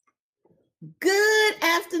Good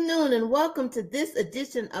afternoon and welcome to this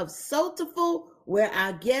edition of Soulful, where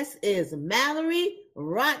our guest is Mallory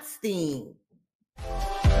Rothstein.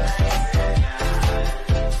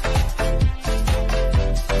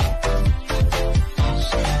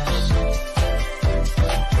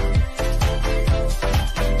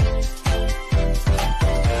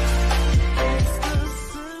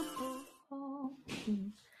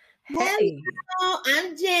 Hey. Hello,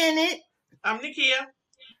 I'm Janet. I'm Nikia.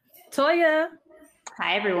 Toya.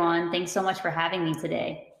 Hi, everyone. Thanks so much for having me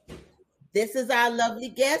today. This is our lovely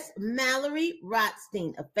guest, Mallory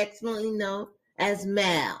Rothstein, affectionately known as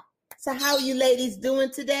Mal. So how are you ladies doing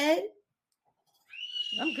today?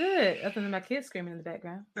 I'm good, other than my kids screaming in the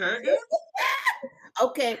background. Very good.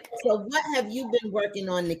 Okay, so what have you been working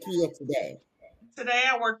on, Nikia, today? Today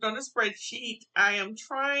I worked on a spreadsheet. I am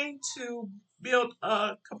trying to build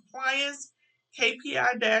a compliance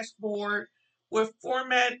KPI dashboard with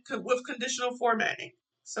conditional formatting.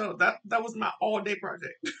 So that was my all-day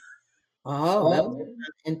project. Oh, that was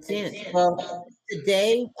intense. Well,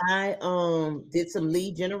 today I did some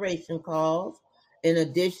lead generation calls. In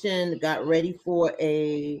addition, got ready for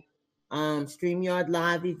a StreamYard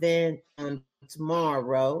live event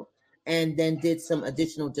tomorrow, and then did some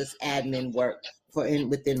additional just admin work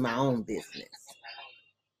within my own business.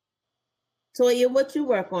 Toya, what you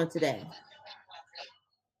work on today?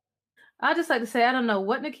 I just like to say I don't know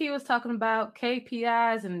what Nikia was talking about,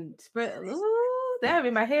 KPIs and spread. Ooh, that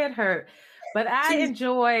made my head hurt. But I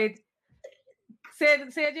enjoyed. Say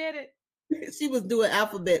it, Janet. She was doing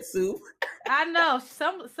alphabet soup. I know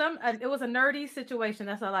some. It was a nerdy situation.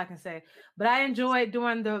 That's all I can say. But I enjoyed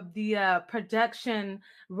doing the production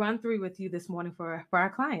run through with you this morning for our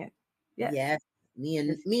client. Yes. Me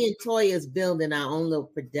and Toya is building our own little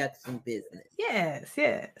production business. Yes.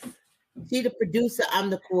 She's the producer. I'm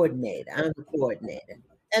the coordinator.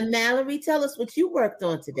 And Mallory, tell us what you worked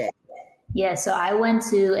on today. Yeah, so I went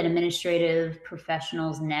to an administrative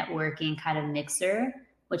professionals networking kind of mixer,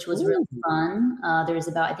 which was really fun. There was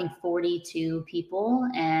about, I think, 42 people,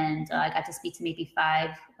 and I got to speak to maybe 5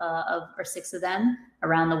 or 6 of them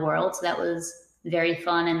around the world. So that was very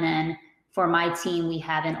fun. And then for my team, we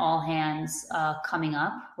have an all hands coming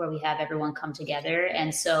up where we have everyone come together.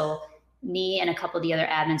 And so me and a couple of the other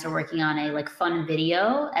admins are working on a fun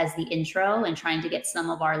video as the intro and trying to get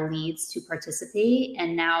some of our leads to participate.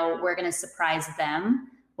 And now we're going to surprise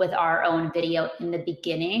them with our own video in the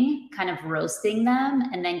beginning, kind of roasting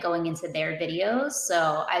them and then going into their videos.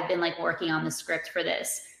 So I've been working on the script for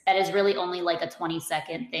this. That is really only a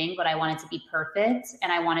 20-second thing, but I want it to be perfect.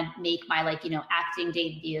 And I want to make my acting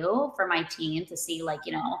debut for my team to see that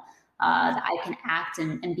I can act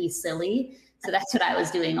and be silly. So that's what I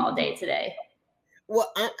was doing all day today.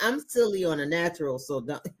 Well, I'm silly on a natural, so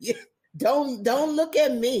don't look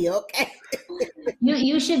at me, okay?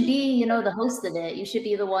 You should be, the host of it. You should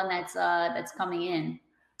be the one that's coming in.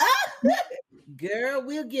 Girl,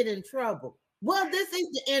 we'll get in trouble. Well, this is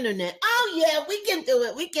the internet. Oh yeah, we can do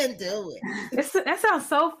it. That sounds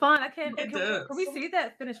so fun. Can we see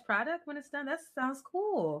that finished product when it's done? That sounds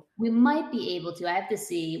cool. We might be able to. I have to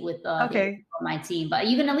see with my team, but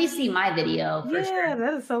you can at least see my video for sure. Yeah,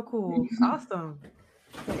 that is so cool. Awesome.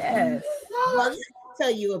 Yes. Well, let me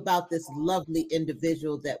tell you about this lovely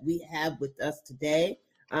individual that we have with us today,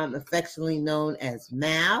 affectionately known as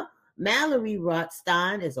Mal. Mallory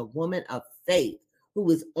Rothstein is a woman of faith who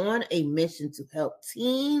is on a mission to help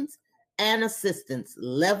teens and assistants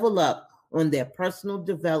level up on their personal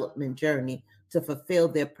development journey to fulfill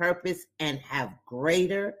their purpose and have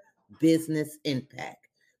greater business impact.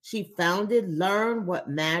 She founded Learn What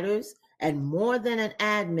Matters and More Than an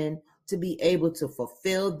Admin to be able to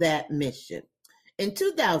fulfill that mission. In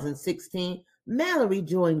 2016, Mallory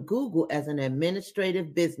joined Google as an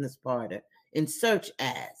administrative business partner in search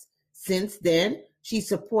ads. Since then, she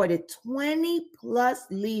supported 20 plus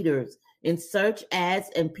leaders in search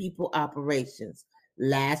ads and people operations.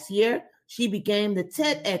 Last year, she became the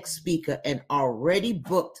TEDx speaker and already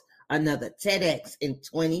booked another TEDx in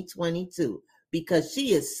 2022 because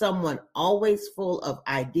she is someone always full of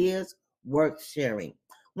ideas worth sharing.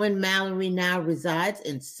 When Mallory now resides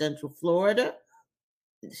in Central Florida,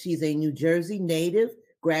 she's a New Jersey native,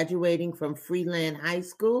 graduating from Freeland High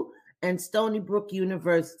School and Stony Brook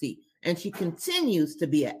University, and she continues to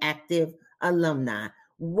be an active alumni.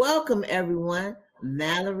 Welcome, everyone,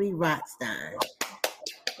 Mallory Rothstein.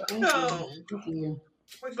 Thank you.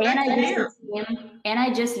 And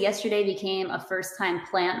I just yesterday became a first-time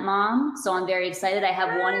plant mom, so I'm very excited. I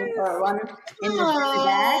have one in the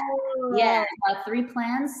bag. Yeah, 3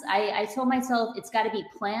 plants. I told myself it's got to be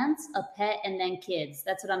plants, a pet, and then kids.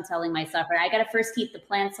 That's what I'm telling myself. I got to first keep the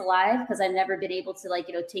plants alive because I've never been able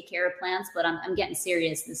to take care of plants, but I'm getting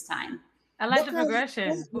serious this time. I like the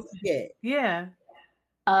progression. Yeah.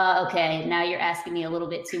 Okay, now you're asking me a little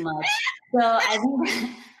bit too much. So I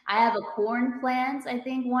think I have a corn plant. I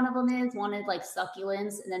think one of them is like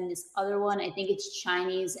succulents, and then this other one, I think it's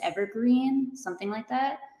Chinese evergreen, something like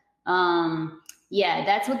that. Yeah,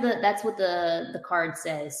 that's what the card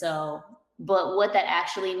says. So, but what that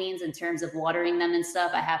actually means in terms of watering them and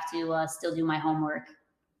stuff, I have to still do my homework.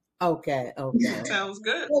 Okay. Sounds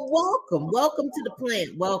good. Well, welcome to the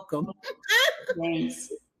plant. Welcome. Thanks.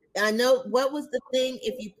 I know, what was the thing,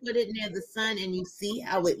 if you put it near the sun and you see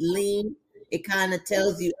how it leans, it kind of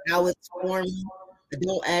tells you how it's forming.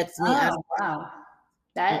 Don't ask me. Oh, wow.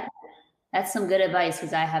 That's some good advice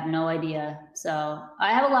because I have no idea. So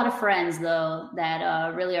I have a lot of friends though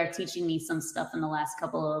that really are teaching me some stuff in the last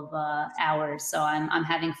couple of hours. So I'm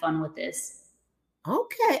having fun with this.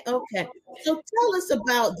 Okay. So tell us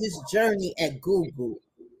about this journey at Google.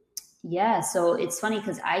 Yeah, so it's funny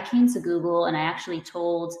because I came to Google and I actually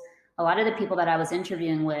told a lot of the people that I was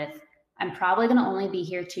interviewing with, I'm probably going to only be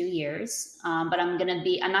here 2 years, but I'm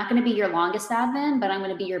not going to be your longest admin, but I'm going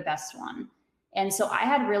to be your best one. And so I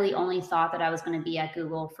had really only thought that I was going to be at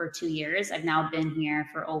Google for 2 years. I've now been here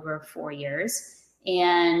for over 4 years.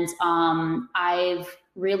 And I've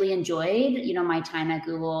really enjoyed, my time at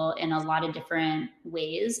Google in a lot of different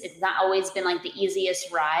ways. It's not always been like the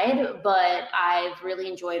easiest ride, but I've really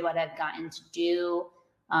enjoyed what I've gotten to do.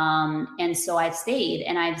 And so I've stayed,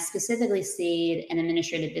 and I've specifically stayed an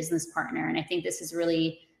administrative business partner. And I think this is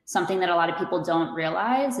really something that a lot of people don't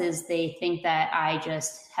realize is they think that I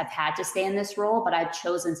just have had to stay in this role, but I've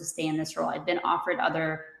chosen to stay in this role. I've been offered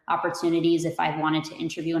other opportunities if I've wanted to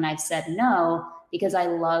interview, and I've said no, because I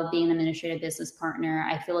love being an administrative business partner.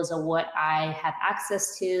 I feel as though what I have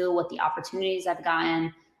access to, what the opportunities I've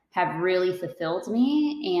gotten have really fulfilled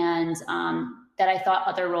me, and that I thought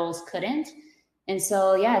other roles couldn't. And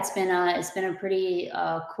so, yeah, it's been a pretty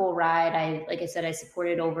cool ride. Like I said, I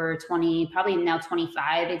supported over 20, probably now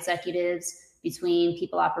 25 executives between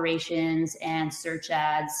people operations and search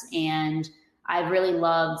ads. And I've really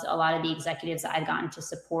loved a lot of the executives that I've gotten to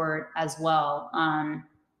support as well. And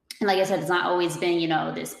like I said, it's not always been,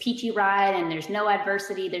 this peachy ride and there's no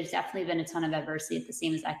adversity. There's definitely been a ton of adversity at the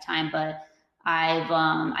same exact time, but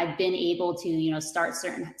I've been able to, start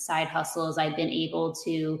certain side hustles. I've been able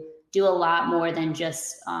to do a lot more than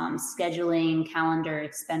just scheduling, calendar,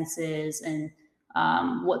 expenses, and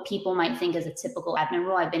what people might think is a typical admin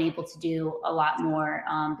role. I've been able to do a lot more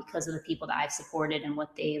because of the people that I've supported and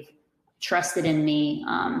what they've trusted in me.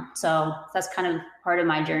 So that's kind of part of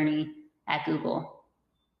my journey at Google.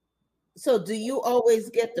 So do you always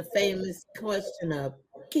get the famous question of,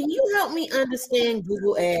 can you help me understand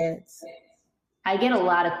Google Ads? I get a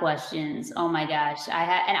lot of questions. Oh my gosh.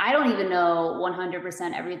 And I don't even know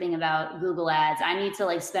 100% everything about Google Ads. I need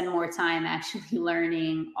to spend more time actually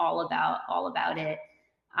learning all about it.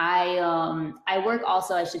 I work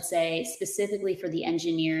also, I should say, specifically for the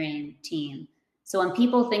engineering team. So when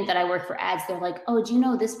people think that I work for ads, they're like, oh, do you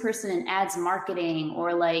know this person in ads marketing?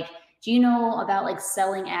 Or do you know about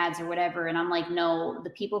selling ads or whatever? And I'm like, no, the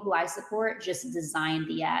people who I support just design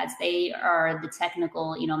the ads. They are the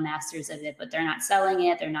technical, masters of it, but they're not selling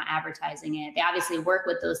it. They're not advertising it. They obviously work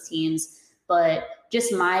with those teams, but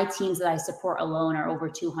just my teams that I support alone are over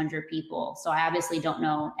 200 people. So I obviously don't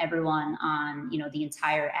know everyone on, the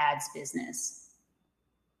entire ads business.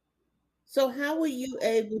 So how were you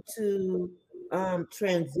able to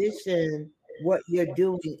transition what you're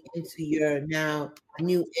doing into your now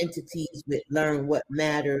new entities with Learn What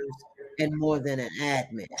Matters and More Than an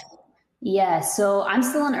Admin? Yeah, so I'm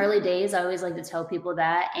still in early days. I always like to tell people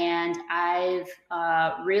that. And I've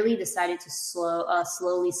really decided to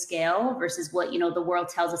slowly scale versus what, the world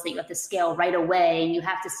tells us that you have to scale right away and you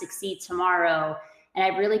have to succeed tomorrow. And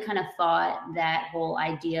I really kind of fought that whole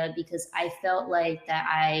idea because I felt like that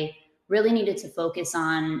I really needed to focus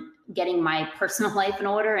on getting my personal life in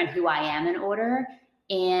order and who I am in order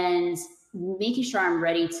and making sure I'm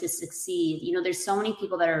ready to succeed. There's so many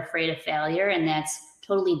people that are afraid of failure, and that's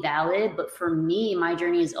totally valid. But for me, my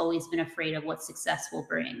journey has always been afraid of what success will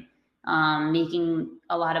bring. Making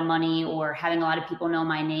a lot of money or having a lot of people know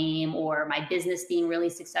my name or my business being really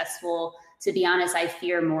successful. To be honest, I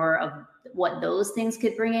fear more of what those things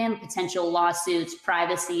could bring in, potential lawsuits,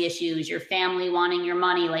 privacy issues, your family wanting your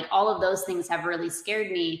money, all of those things have really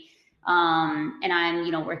scared me. And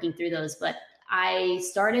I'm, working through those. But I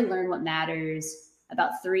started Learn What Matters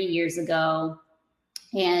about 3 years ago.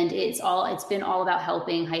 And it's been all about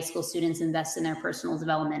helping high school students invest in their personal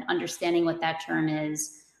development, understanding what that term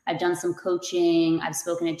is. I've done some coaching. I've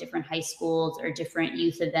spoken at different high schools or different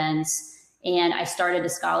youth events. And I started a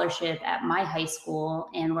scholarship at my high school,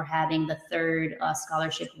 and we're having the third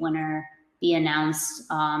scholarship winner be announced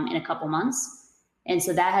in a couple months. And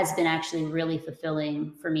so that has been actually really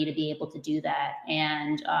fulfilling for me to be able to do that.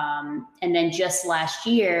 And then just last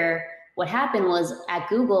year, what happened was at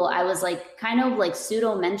Google, I was kind of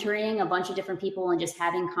pseudo mentoring a bunch of different people and just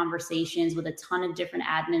having conversations with a ton of different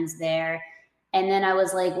admins there. And then I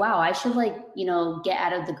was like, wow, I should get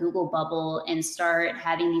out of the Google bubble and start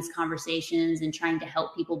having these conversations and trying to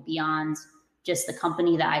help people beyond just the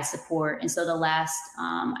company that I support. And so the last,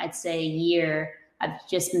 I'd say year, I've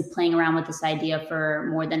just been playing around with this idea for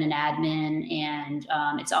more than an admin. And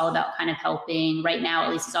it's all about kind of helping, right now,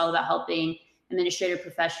 at least it's all about helping administrative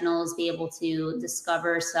professionals be able to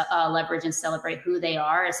discover, leverage, and celebrate who they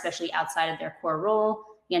are, especially outside of their core role,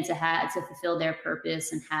 and to fulfill their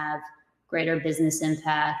purpose and have greater business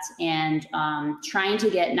impact, and trying to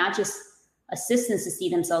get not just assistants to see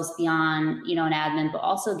themselves beyond, an admin, but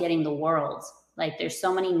also getting the world. There's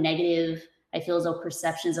so many negative, I feel as though,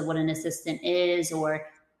 perceptions of what an assistant is, or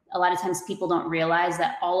a lot of times people don't realize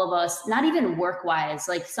that all of us, not even work-wise,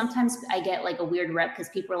 sometimes I get a weird rep because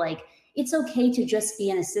people are like, it's okay to just be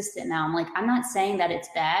an assistant now. I'm like, I'm not saying that it's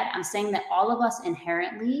bad. I'm saying that all of us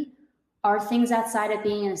inherently are things outside of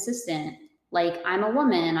being an assistant. I'm a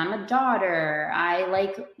woman, I'm a daughter, I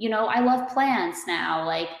love plants now.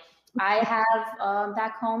 I have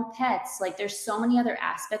back home pets. There's so many other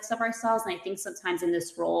aspects of ourselves. And I think sometimes in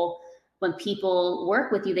this role, when people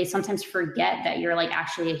work with you, they sometimes forget that you're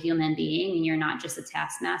actually a human being and you're not just a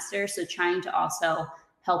taskmaster. So trying to also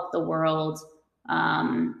help the world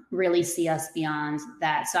really see us beyond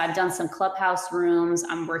that. So I've done some Clubhouse rooms.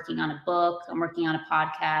 I'm working on a book. I'm working on a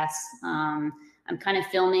podcast. I'm kind of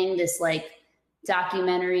filming this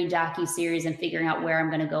docu-series and figuring out where I'm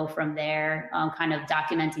going to go from there, kind of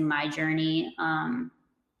documenting my journey.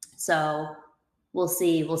 So we'll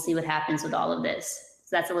see what happens with all of this.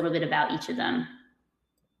 So that's a little bit about each of them.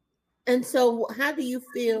 And so how do you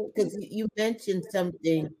feel, because you mentioned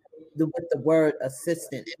something with the word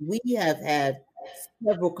assistant. We have had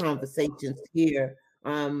several conversations here.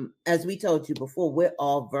 As we told you before, we're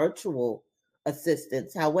all virtual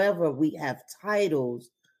assistants. However, we have titles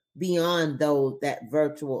beyond that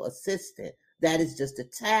virtual assistant. That is just a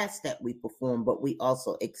task that we perform, but we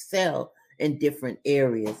also excel in different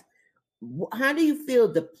areas. How do you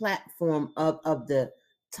feel the platform of the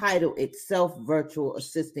title itself, virtual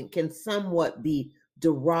assistant, can somewhat be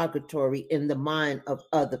derogatory in the mind of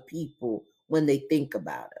other people when they think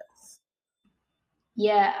about us?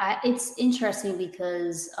 Yeah, it's interesting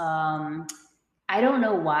because I don't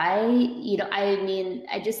know why,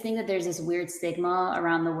 I just think that there's this weird stigma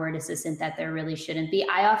around the word assistant that there really shouldn't be.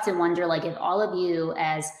 I often wonder, if all of you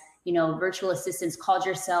as, virtual assistants called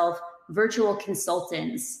yourself virtual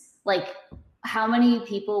consultants, how many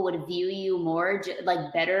people would view you more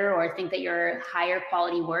better or think that you're higher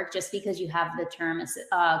quality work just because you have the term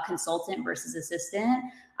consultant versus assistant?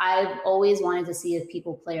 I've always wanted to see if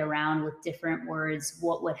people play around with different words,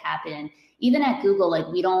 what would happen. Even at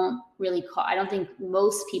Google, we don't really I don't think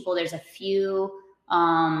most people, there's a few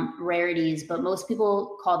rarities, but most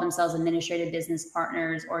people call themselves administrative business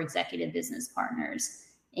partners or executive business partners.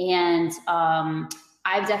 And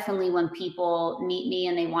I've definitely, when people meet me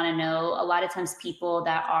and they want to know, a lot of times people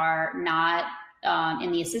that are not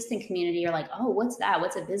in the assistant community are like, oh, what's that?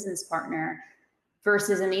 What's a business partner?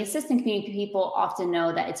 Versus in the assistant community, people often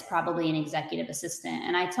know that it's probably an executive assistant.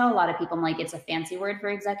 And I tell a lot of people, I'm like, it's a fancy word for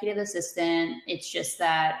executive assistant. It's just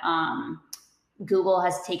that Google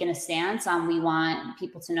has taken a stance on, we want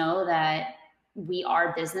people to know that we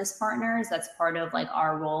are business partners. That's part of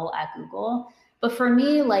our role at Google. But for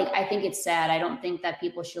me, I think it's sad. I don't think that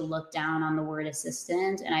people should look down on the word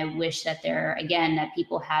assistant. And I wish that that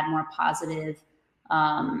people had more positive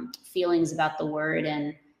feelings about the word.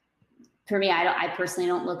 And for me, I personally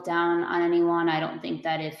don't look down on anyone. I don't think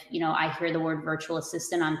that if, I hear the word virtual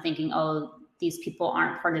assistant, I'm thinking, oh, these people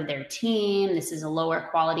aren't part of their team. This is a lower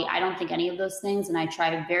quality. I don't think any of those things. And I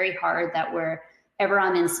try very hard that wherever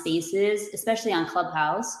I'm in spaces, especially on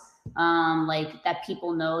Clubhouse, that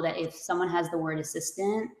people know that if someone has the word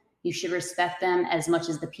assistant, you should respect them as much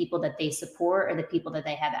as the people that they support or the people that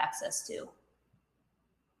they have access to.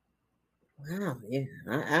 Wow, yeah,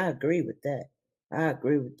 I agree with that. I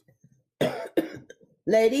agree with that.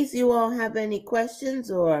 Ladies, you all have any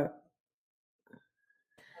questions or?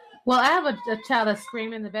 Well, I have a child that's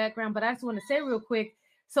screaming in the background, but I just want to say real quick.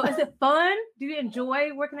 So is it fun? Do you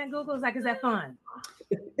enjoy working at Google? Is that fun?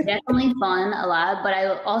 Definitely fun, a lot, but I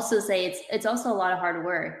will also say it's also a lot of hard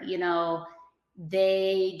work.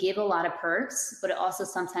 They give a lot of perks, but it also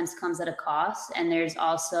sometimes comes at a cost, and there's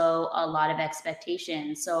also a lot of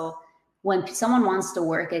expectations. So when someone wants to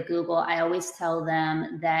work at Google, I always tell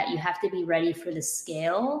them that you have to be ready for the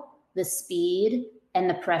scale, the speed, and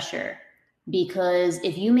the pressure. Because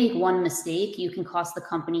if you make one mistake, you can cost the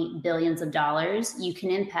company billions of dollars. You can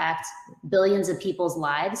impact billions of people's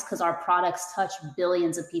lives, because our products touch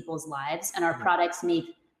billions of people's lives, and our products make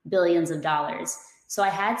billions of dollars. So I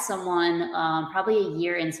had someone probably a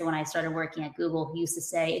year into when I started working at Google who used to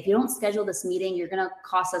say, if you don't schedule this meeting, you're going to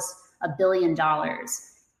cost us $1 billion.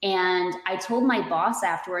 And I told my boss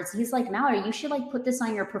afterwards, he's like, Mallory, you should put this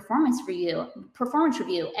on your performance review.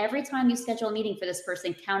 Every time you schedule a meeting for this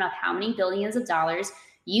person, count up how many billions of dollars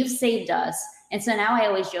you've saved us. And so now I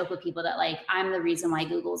always joke with people that I'm the reason why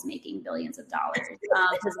Google's making billions of dollars,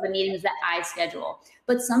 because of the meetings that I schedule.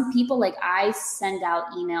 But some people, I send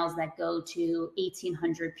out emails that go to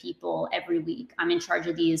 1,800 people every week. I'm in charge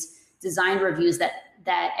of these design reviews that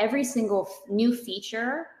every single new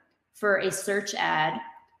feature for a search ad,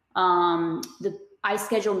 I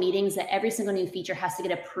schedule meetings that every single new feature has to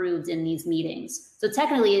get approved in these meetings. So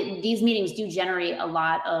technically, these meetings do generate a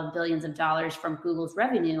lot of billions of dollars from Google's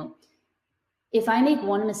revenue. If I make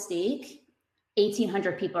one mistake,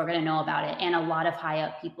 1,800 people are going to know about it, and a lot of high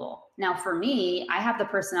up people. Now, for me, I have the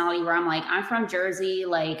personality where I'm from Jersey.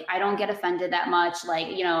 I don't get offended that much.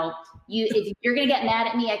 If you're going to get mad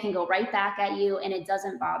at me, I can go right back at you, and it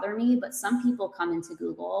doesn't bother me. But some people come into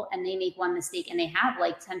Google and they make one mistake, and they have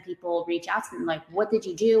 10 people reach out to them, what did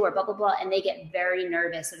you do, or blah, blah, blah. And they get very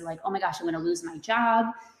nervous. They're like, oh my gosh, I'm going to lose my job.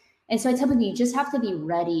 And so I tell people, you just have to be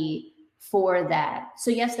ready for that.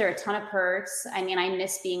 So yes, there are a ton of perks. I mean, I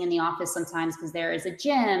miss being in the office sometimes because there is a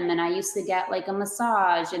gym, and I used to get a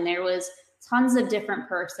massage, and there was tons of different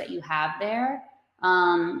perks that you have there.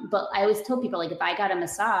 But I always tell people, if I got a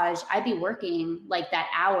massage, I'd be working that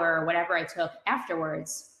hour or whatever I took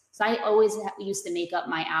afterwards. So I always used to make up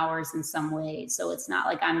my hours in some way. So it's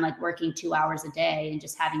not I'm working 2 hours a day and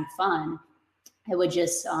just having fun. I would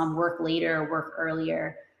just work later, work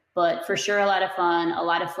earlier. But for sure, a lot of fun, a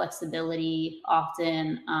lot of flexibility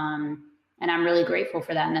often. And I'm really grateful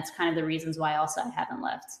for that. And that's kind of the reasons why also I haven't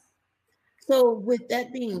left. So with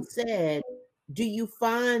that being said, do you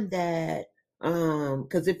find that,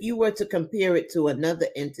 because if you were to compare it to another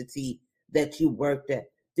entity that you worked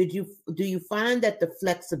at, do you find that the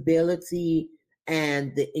flexibility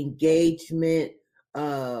and the engagement,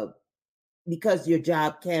 because your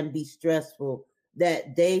job can be stressful,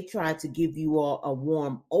 that they try to give you all a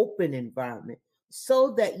warm, open environment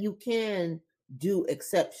so that you can do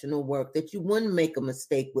exceptional work, that you wouldn't make a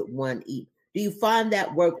mistake with one eat? Do you find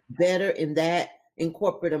that work better in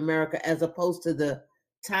corporate America, as opposed to the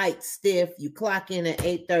tight, stiff, you clock in at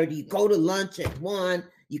 8:30, you go to lunch at 1,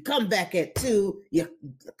 you come back at 2, you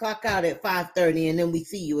clock out at 5:30, and then we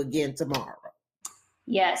see you again tomorrow?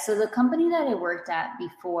 Yeah, so the company that I worked at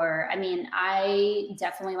before, I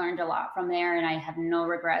definitely learned a lot from there, and I have no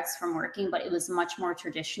regrets from working, but it was much more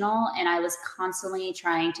traditional, and I was constantly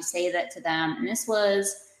trying to say that to them. And this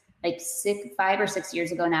was 5 or 6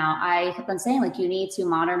 years ago now. I kept on saying, you need to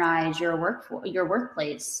modernize your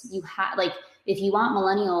workplace. You have if you want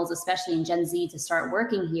millennials, especially in Gen Z, to start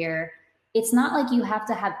working here, it's not you have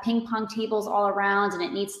to have ping pong tables all around and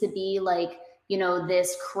it needs to be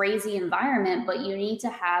this crazy environment, but you need to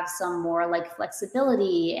have some more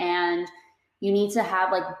flexibility, and you need to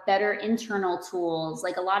have better internal tools,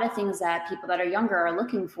 a lot of things that people that are younger are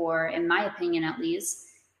looking for, in my opinion, at least.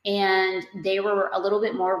 And they were a little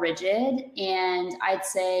bit more rigid. And I'd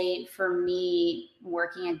say for me,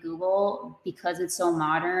 working at Google, because it's so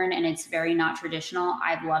modern and it's very not traditional,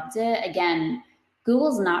 I've loved it. Again,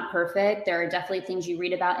 Google's not perfect. There are definitely things you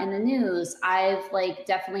read about in the news. I've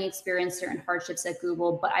definitely experienced certain hardships at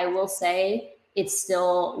Google, but I will say it's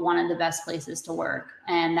still one of the best places to work.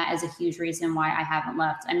 And that is a huge reason why I haven't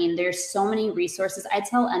left. There's so many resources. I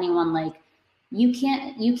tell anyone, you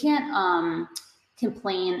can't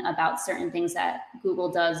complain about certain things that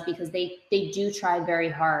Google does, because they do try very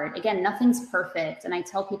hard. Again, nothing's perfect. And I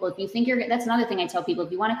tell people, if you think that's another thing I tell people,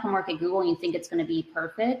 if you want to come work at Google and you think it's going to be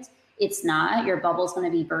perfect, it's not. Your bubble's going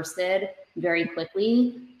to be bursted very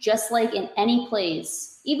quickly, just like in any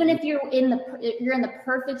place. Even if you're in the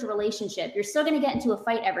perfect relationship, you're still going to get into a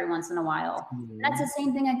fight every once in a while. Mm-hmm. That's the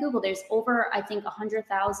same thing at Google. There's over, I think,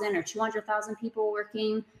 100,000 or 200,000 people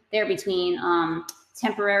working there between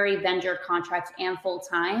temporary vendor contract and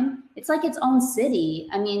full-time, it's like its own city.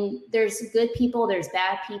 I mean, there's good people, there's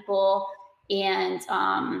bad people. And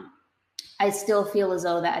I still feel as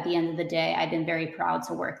though that at the end of the day, I've been very proud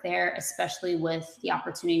to work there, especially with the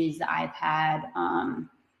opportunities that I've had,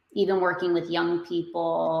 even working with young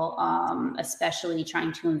people, especially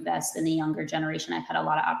trying to invest in the younger generation. I've had a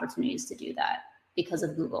lot of opportunities to do that because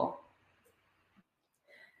of Google.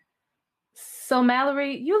 So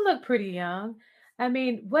Mallory, you look pretty young. I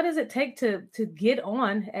mean, what does it take to get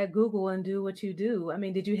on at Google and do what you do? I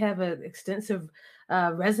mean, did you have an extensive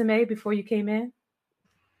resume before you came in?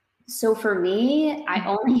 So for me, I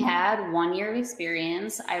only had 1 year of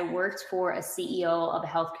experience. I worked for a CEO of a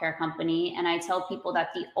healthcare company, and I tell people that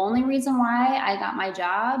the only reason why I got my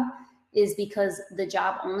job is because the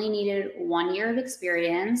job only needed 1 year of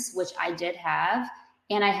experience, which I did have.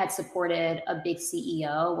 And I had supported a big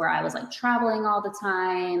CEO where I was like traveling all the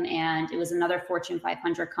time, and it was another Fortune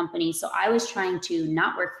 500 company. So I was trying to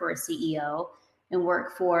not work for a CEO and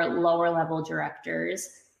work for lower level directors.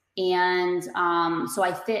 And so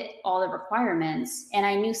I fit all the requirements, and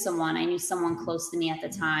I knew someone close to me at the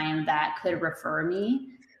time that could refer me.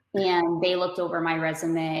 And they looked over my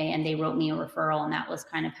resume and they wrote me a referral. And that was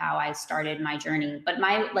kind of how I started my journey. But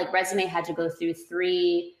my resume had to go through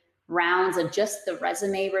 3 rounds of just the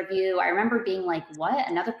resume review. I remember being like, what?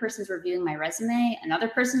 Another person's reviewing my resume? Another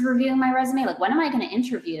person's reviewing my resume? Like, when am I going to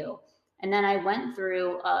interview? And then I went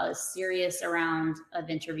through a serious round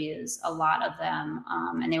of interviews, a lot of them,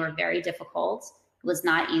 and they were very difficult. It was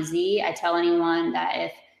not easy. I tell anyone that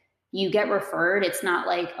if you get referred, it's not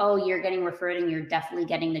like, oh, you're getting referred and you're definitely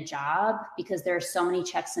getting the job, because there are so many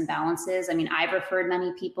checks and balances. I mean, I've referred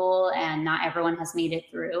many people and not everyone has made it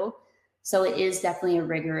through. So it is definitely a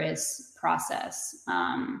rigorous process.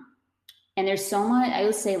 And there's so much, I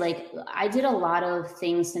would say, like, I did a lot of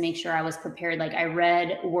things to make sure I was prepared. Like, I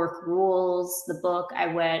read Work Rules, the book. I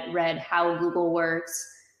read How Google Works,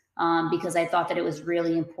 because I thought that it was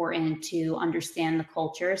really important to understand the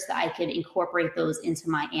culture so that I could incorporate those into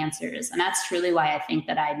my answers. And that's truly why I think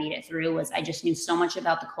that I made it through, was I just knew so much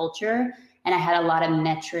about the culture, and I had a lot of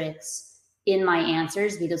metrics in my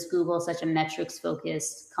answers because Google is such a metrics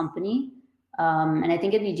focused company. And I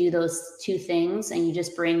think if you do those 2 things and you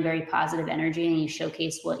just bring very positive energy and you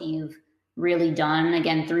showcase what you've really done,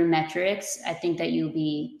 again, through metrics, I think that you'll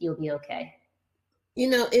be okay. You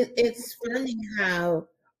know, it's funny how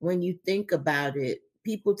when you think about it,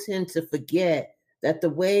 people tend to forget that the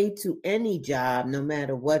way to any job, no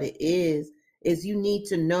matter what it is you need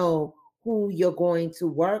to know who you're going to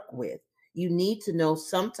work with. You need to know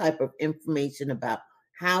some type of information about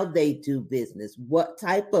how they do business, what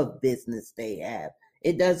type of business they have.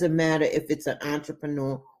 It doesn't matter if it's an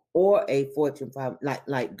entrepreneur or a Fortune 5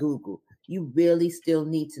 like Google. You really still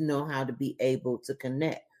need to know how to be able to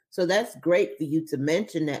connect. So that's great for you to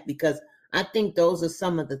mention that, because I think those are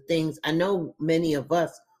some of the things. I know many of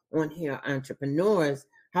us on here are entrepreneurs.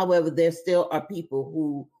 However, there still are people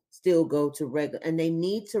who still go to regular, and they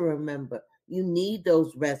need to remember, you need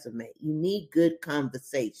those resumes. You need good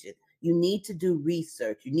conversation. You need to do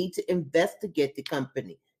research. You need to investigate the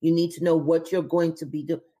company. You need to know what you're going to be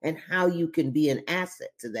doing and how you can be an asset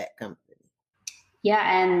to that company. Yeah,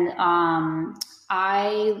 and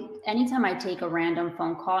anytime I take a random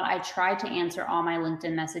phone call, I try to answer all my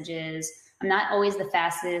LinkedIn messages. I'm not always the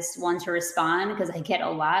fastest one to respond because I get a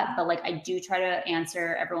lot, but like, I do try to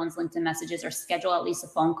answer everyone's LinkedIn messages or schedule at least a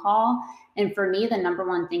phone call. And for me, the number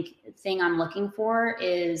one thing I'm looking for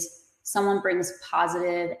is someone brings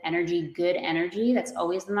positive energy, good energy. That's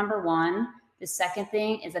always the number one. The second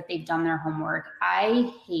thing is that they've done their homework.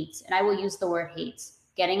 I hate, and I will use the word hate,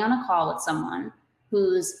 getting on a call with someone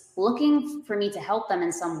who's looking for me to help them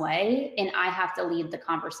in some way, and I have to lead the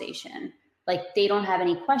conversation. Like, they don't have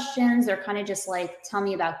any questions. They're kind of just like, tell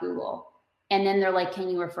me about Google. And then they're like, can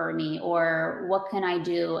you refer me? Or what can I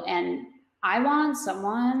do? And I want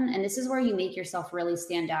someone, and this is where you make yourself really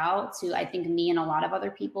stand out to, I think, me and a lot of other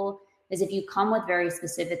people, is if you come with very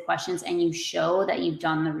specific questions and you show that you've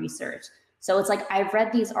done the research. So it's like, I've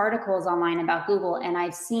read these articles online about Google and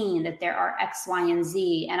I've seen that there are X, Y, and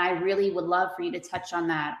Z, and I really would love for you to touch on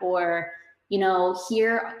that. Or, you know,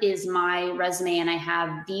 here is my resume and I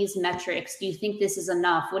have these metrics. Do you think this is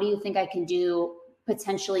enough? What do you think I can do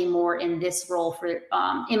potentially more in this role for,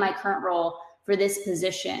 in my current role for this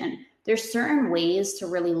position? There's certain ways to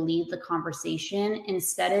really lead the conversation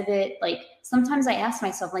instead of it. Like, sometimes I ask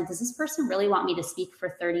myself, like, does this person really want me to speak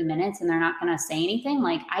for 30 minutes and they're not going to say anything?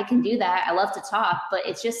 Like, I can do that. I love to talk, but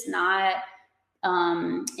it's just not,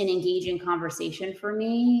 an engaging conversation for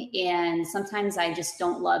me. And sometimes I just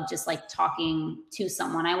don't love just like talking to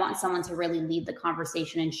someone. I want someone to really lead the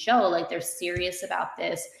conversation and show like they're serious about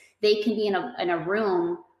this. They can be in a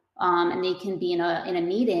room and they can be in a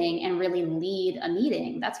meeting and really lead a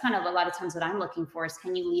meeting. That's kind of a lot of times what I'm looking for is,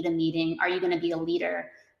 can you lead a meeting? Are you going to be a leader?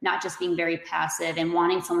 Not just being very passive and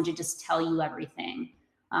wanting someone to just tell you everything.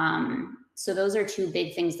 So those are two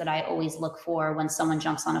big things that I always look for when someone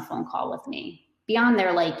jumps on a phone call with me. Beyond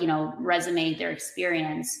their resume, their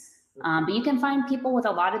experience. But you can find people with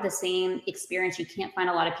a lot of the same experience. You can't find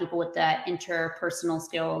a lot of people with that interpersonal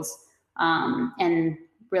skills and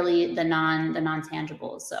really the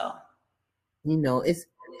non-tangibles. So,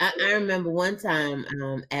 I remember one time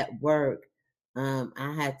at work,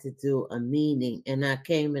 I had to do a meeting and I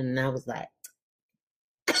came in and I was like,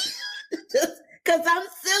 just because I'm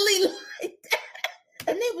silly like that.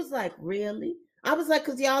 And they was like, really? I was like,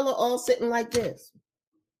 because y'all are all sitting like this.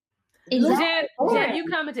 Jen, you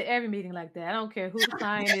come into every meeting like that. I don't care who the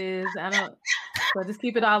client is. So just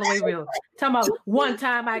keep it all the way real. Talking about one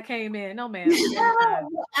time I came in. No, ma'am.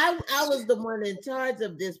 I was the one in charge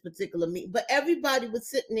of this particular meeting, but everybody was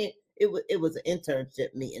sitting there. It was an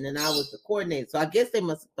internship meeting, and I was the coordinator. So I guess they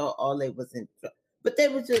must have thought all they was in trouble. But they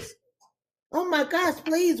were just, oh my gosh,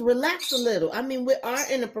 please relax a little. I mean, we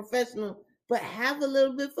are in a professional, but have a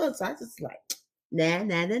little bit of fun. So I just like, nah.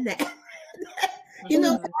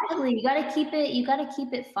 Exactly. You gotta keep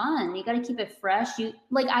it fun. You gotta keep it fresh.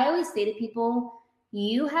 I always say to people,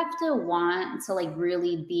 you have to want to like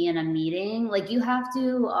really be in a meeting. Like you have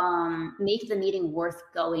to make the meeting worth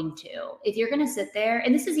going to. If you're gonna sit there,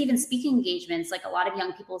 and this is even speaking engagements, like a lot of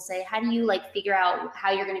young people say, how do you like figure out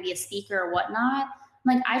how you're gonna be a speaker or whatnot?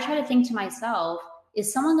 Like I try to think to myself,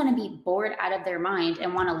 is someone going to be bored out of their mind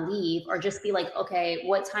and want to leave, or just be like, okay,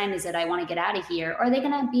 what time is it? I want to get out of here. Or are they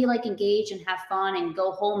going to be like engaged and have fun and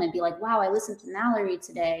go home and be like, wow, I listened to Mallory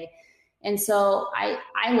today. And so I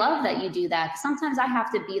love that you do that. Sometimes I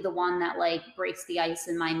have to be the one that like breaks the ice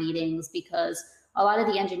in my meetings, because a lot of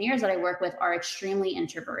the engineers that I work with are extremely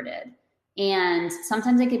introverted. And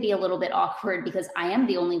sometimes it could be a little bit awkward because I am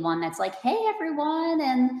the only one that's like, hey, everyone,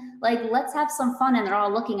 and like, let's have some fun. And they're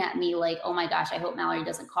all looking at me like, oh my gosh, I hope Mallory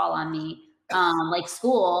doesn't call on me. Like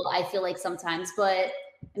school, I feel like sometimes, but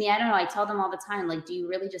I mean, I don't know. I tell them all the time, like, do you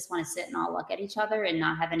really just want to sit and all look at each other and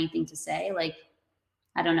not have anything to say? Like,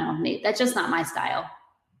 I don't know. Maybe that's just not my style.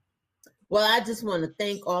 Well, I just want to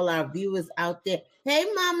thank all our viewers out there. Hey,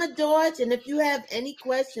 Mama George. And if you have any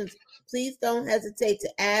questions, please don't hesitate to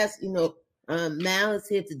ask. Mal is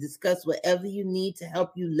here to discuss whatever you need to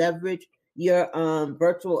help you leverage your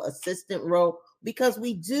virtual assistant role, because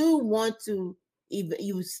we do want to,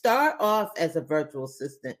 you start off as a virtual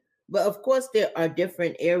assistant, but of course there are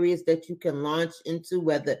different areas that you can launch into,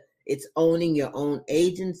 whether it's owning your own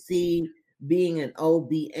agency, being an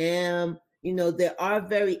OBM. There are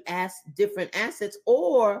very different assets,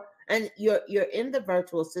 and you're in the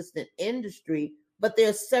virtual assistant industry, but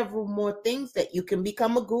there's several more things that you can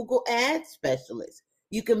become: a Google Ads specialist.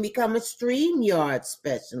 You can become a StreamYard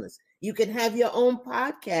specialist. You can have your own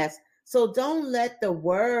podcast. So don't let the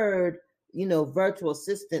word, virtual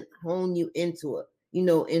assistant hone you into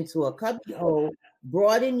a cubbyhole.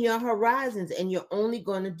 Broaden your horizons, and you're only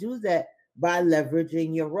going to do that by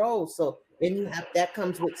leveraging your role. So then that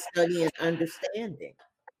comes with study and understanding.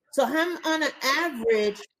 So how, on an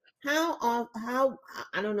average, how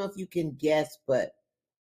I don't know if you can guess, but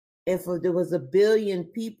if there was 1 billion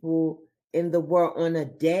people in the world on a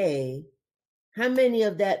day, how many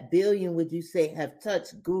of that billion would you say have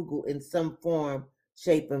touched Google in some form,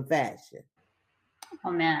 shape, and fashion?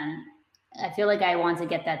 Oh man, I feel like I want to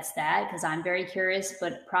get that stat because I'm very curious,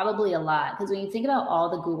 but probably a lot. Because when you think about all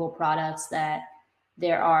the Google products that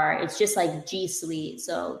there are, it's just like G Suite,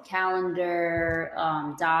 so Calendar,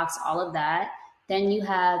 Docs, all of that. Then you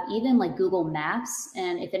have even like Google Maps.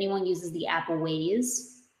 And if anyone uses the app Waze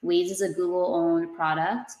is a Google-owned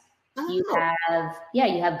product. Oh. You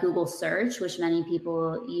have Google Search, which many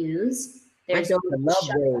people use. There's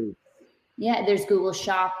Waze. Yeah, there's Google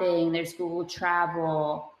Shopping, there's Google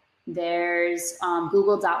Travel, there's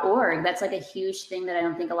Google.org. That's like a huge thing that I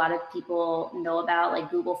don't think a lot of people know about, like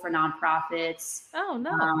Google for nonprofits. Oh,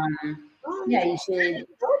 no. Yeah, you should.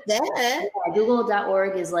 Yeah,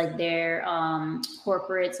 Google.org is like their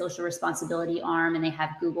corporate social responsibility arm, and they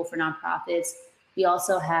have Google for nonprofits. We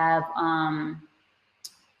also have,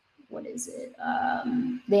 what is it?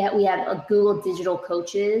 We have Google Digital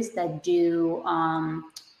Coaches that do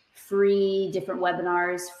free different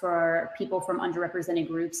webinars for people from underrepresented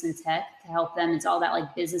groups in tech to help them. It's all that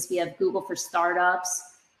like business. We have Google for Startups.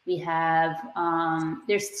 We have,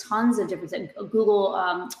 there's tons of different,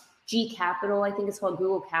 Google, G Capital, I think it's called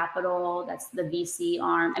Google Capital. That's the VC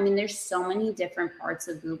arm. I mean, there's so many different parts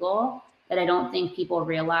of Google that I don't think people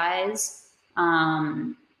realize,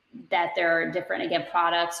 that there are different, again,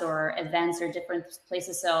 products or events or different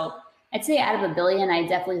places. So I'd say out of 1 billion, I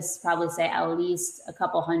definitely probably say at least a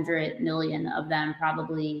couple 100 million of them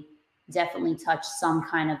probably definitely touch some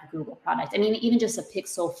kind of Google product. I mean, even just a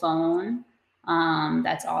Pixel phone,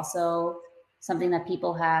 that's also something that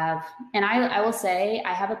people have. And I will say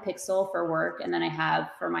I have a Pixel for work, and then I have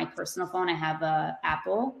for my personal phone, I have a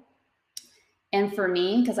Apple. And for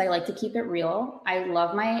me, because I like to keep it real, I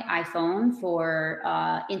love my iPhone for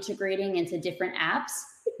integrating into different apps,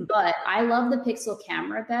 but I love the Pixel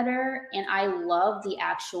camera better. And I love the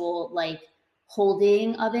actual like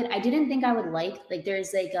holding of it. I didn't think I would like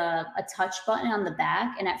there's like a touch button on the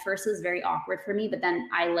back. And at first it was very awkward for me, but then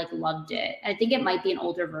I like loved it. I think it might be an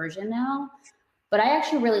older version now, but I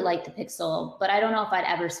actually really like the Pixel, but I don't know if I'd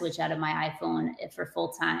ever switch out of my iPhone for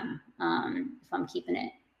full time if I'm keeping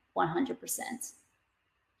it 100%.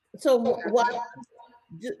 So what?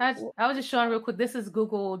 I was just showing real quick. This is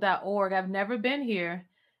google.org. I've never been here.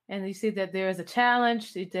 And you see that there's a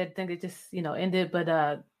challenge. I think it just, ended,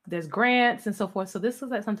 but there's grants and so forth. So this is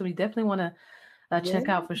like something we definitely want to check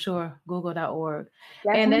out for sure. Google.org.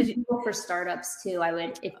 And as Google for startups too. I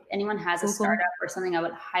would, if anyone has a startup or something, I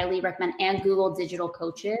would highly recommend, and Google Digital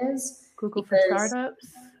Coaches. Google for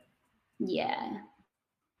startups. Yeah.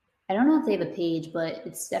 I don't know if they have a page, but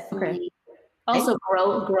it's definitely also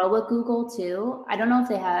Grow with Google too. I don't know if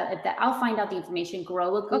they have, I'll find out the information.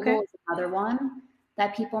 Grow with Google is another one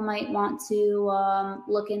that people might want to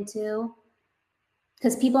look into,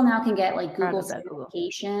 because people now can get like Google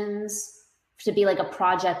certifications to be like a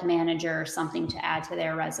project manager or something to add to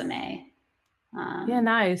their resume. Yeah,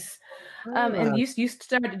 nice. And you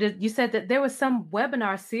said that there was some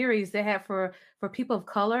webinar series they had for people of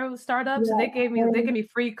color startups. Yeah, they gave me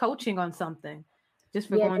free coaching on something just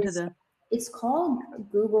for going to the. It's called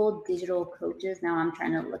Google Digital Coaches. Now I'm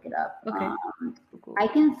trying to look it up. Okay. I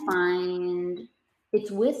can find, it's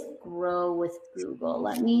with Grow with Google.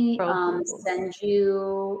 Let me send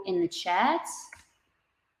you in the chat.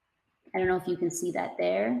 I don't know if you can see that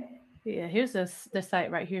there. Yeah, here's the site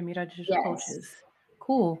right here, Meet Our Digital Coaches.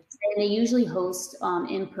 Cool. And they usually host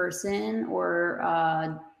in person or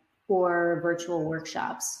virtual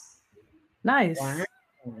workshops. Nice. Wow.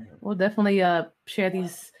 We'll definitely share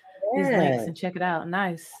these links and check it out.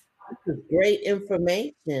 Nice. This is great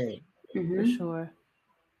information. For sure.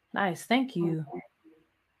 Nice. Thank you.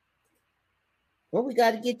 Well, we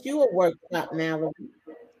got to get you a workshop, Mallory.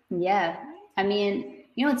 Yeah. I mean,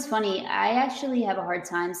 it's funny. I actually have a hard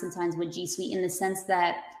time sometimes with G Suite in the sense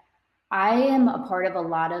that I am a part of a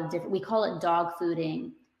lot of different, we call it dog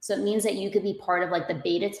fooding. So it means that you could be part of like the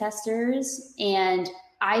beta testers. And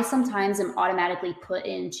I sometimes am automatically put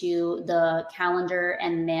into the calendar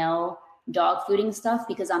and mail dog fooding stuff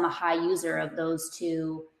because I'm a high user of those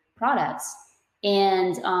two products.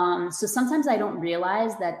 And so sometimes I don't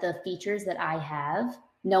realize that the features that I have,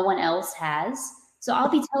 no one else has. So I'll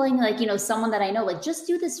be telling someone that I know, like, just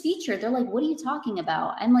do this feature. They're like, what are you talking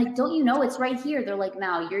about? I'm like, don't you know it's right here? They're like,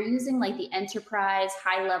 no, you're using like the enterprise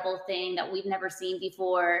high level thing that we've never seen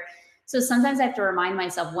before. So sometimes I have to remind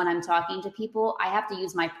myself when I'm talking to people, I have to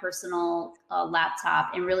use my personal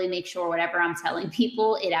laptop and really make sure whatever I'm telling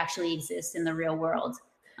people, it actually exists in the real world.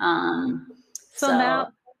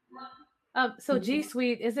 So G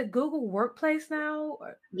Suite, is it Google Workplace now?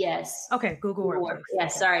 Yes. Okay, Google Workplace.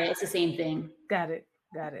 Yes, sorry, it's the same thing. Got it.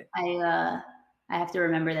 I have to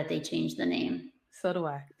remember that they changed the name. So do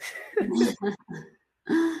I.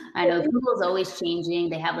 I know Google's always changing.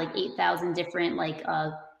 They have like 8,000 different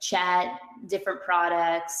chat, different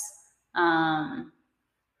products.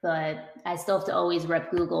 But I still have to always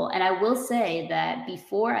rep Google. And I will say that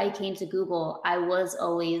before I came to Google, I was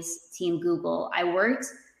always Team Google. I worked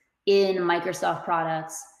in Microsoft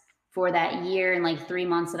products for that year and 3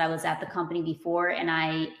 months that I was at the company before, and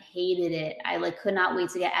I hated it. I could not wait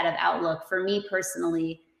to get out of Outlook for me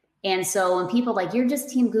personally. And so when people you're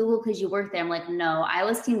just Team Google because you work there, I'm like, no, I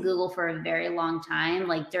was Team Google for a very long time.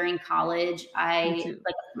 During college,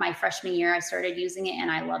 my freshman year, I started using it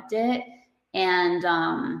and I loved it. And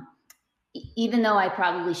even though I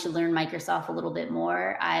probably should learn Microsoft a little bit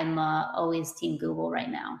more, I'm always Team Google right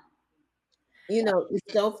now.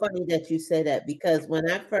 It's so funny that you say that, because when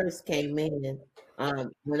I first came in,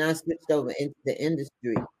 when I switched over into the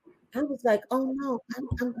industry, I was like, oh no, I'm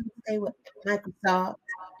going to stay with Microsoft.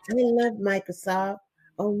 I love Microsoft.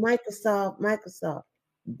 Oh, Microsoft.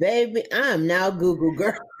 Baby, I'm now Google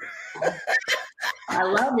girl. I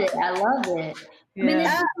love it. I love it. I mean, there's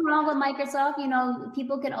Yeah. nothing wrong with Microsoft. You know,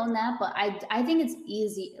 people can own that, but I think it's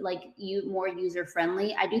easy, like more user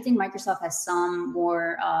friendly. I do think Microsoft has some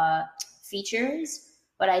more features,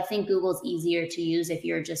 but I think Google's easier to use if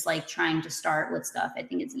you're just like trying to start with stuff. I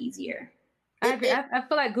think it's easier. I agree. I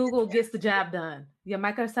feel like Google gets the job done. Yeah,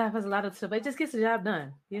 Microsoft has a lot of stuff, but it just gets the job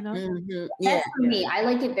done, you know? Yeah. That's for me. I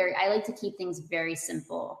like to keep things very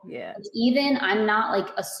simple. Yeah. Like, even I'm not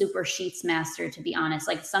like a super Sheets master, to be honest.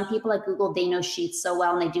 Like some people at Google, they know Sheets so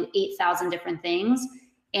well and they do 8,000 different things.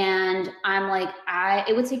 And I'm like,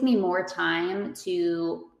 it would take me more time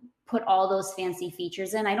to put all those fancy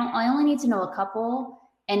features in. I only need to know a couple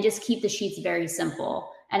and just keep the Sheets very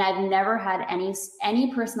simple. And I've never had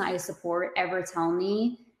any person that I support ever tell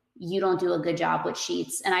me you don't do a good job with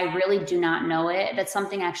Sheets. And I really do not know it. That's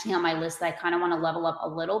something actually on my list that I kind of want to level up a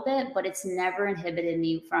little bit, but it's never inhibited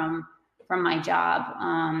me from my job.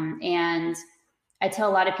 And I tell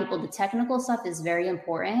a lot of people the technical stuff is very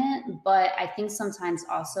important, but I think sometimes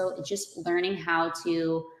also it's just learning how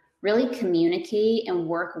to really communicate and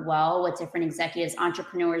work well with different executives,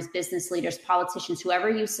 entrepreneurs, business leaders, politicians, whoever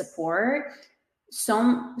you support.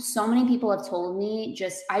 So many people have told me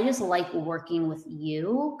I just like working with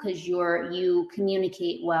you because you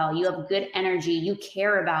communicate well, you have good energy, you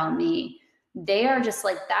care about me. They are just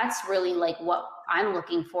like, that's really like what I'm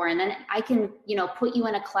looking for. And then I can, put you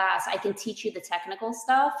in a class, I can teach you the technical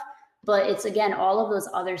stuff, but it's again, all of those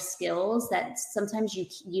other skills that sometimes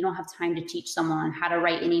you don't have time to teach someone how to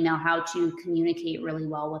write an email, how to communicate really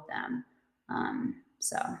well with them.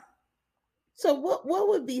 So what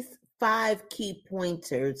would be 5 key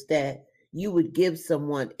pointers that you would give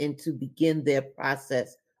someone to begin their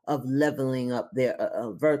process of leveling up their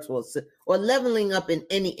virtual or leveling up in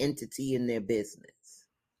any entity in their business?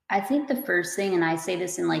 I think the first thing, and I say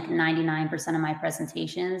this in like 99% of my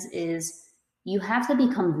presentations, is you have to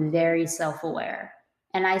become very self-aware.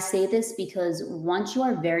 And I say this because once you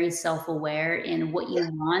are very self-aware in what you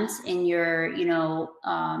want in your,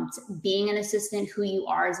 being an assistant, who you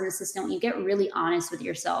are as an assistant, you get really honest with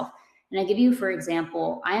yourself. And I give you, for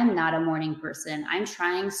example, I am not a morning person. I'm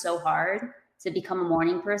trying so hard to become a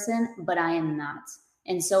morning person, but I am not.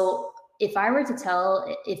 And so if I were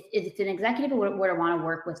to if an executive were to want to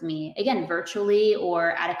work with me, again, virtually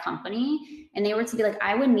or at a company, and they were to be like,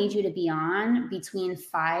 I would need you to be on between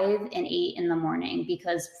 5 and 8 in the morning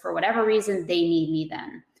because for whatever reason, they need me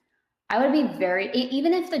then. I would be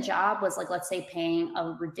even if the job was like, let's say paying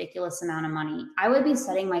a ridiculous amount of money, I would be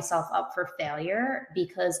setting myself up for failure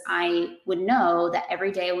because I would know that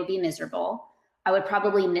every day I would be miserable. I would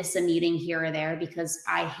probably miss a meeting here or there because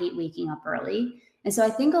I hate waking up early. And so I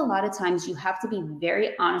think a lot of times you have to be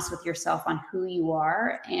very honest with yourself on who you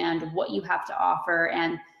are and what you have to offer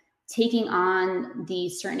and taking on the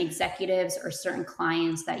certain executives or certain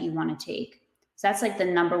clients that you want to take. So that's like the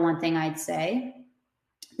number one thing I'd say.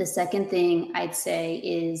 The second thing I'd say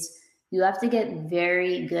is you have to get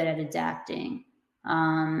very good at adapting.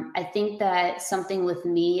 I think that something with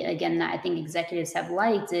me, again, that I think executives have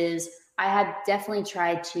liked is I have definitely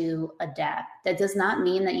tried to adapt. That does not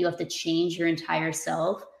mean that you have to change your entire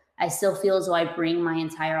self. I still feel as though I bring my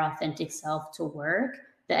entire authentic self to work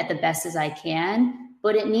at the best as I can.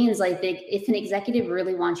 But it means like if an executive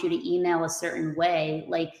really wants you to email a certain way,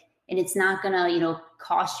 and it's not going to,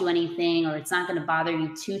 cost you anything or it's not going to bother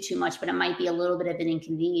you too much, but it might be a little bit of an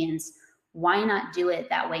inconvenience. Why not do it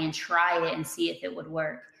that way and try it and see if it would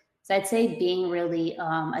work? So I'd say being really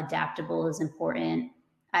adaptable is important.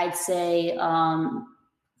 I'd say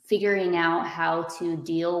figuring out how to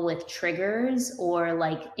deal with triggers or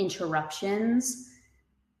like interruptions.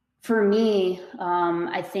 For me,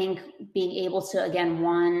 I think being able to,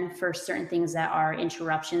 again, for certain things that are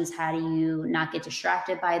interruptions, how do you not get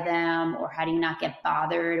distracted by them? Or how do you not get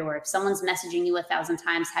bothered? Or if someone's messaging you 1,000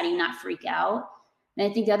 times, how do you not freak out? And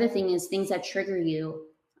I think the other thing is things that trigger you.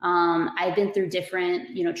 I've been through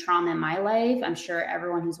different, trauma in my life. I'm sure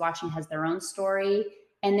everyone who's watching has their own story.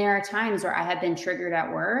 And there are times where I have been triggered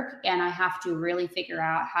at work and I have to really figure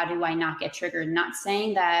out how do I not get triggered? Not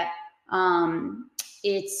saying that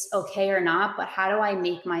it's okay or not, but how do I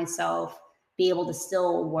make myself be able to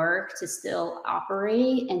still work, to still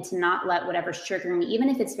operate, and to not let whatever's triggering me, even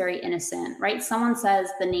if it's very innocent, right? Someone says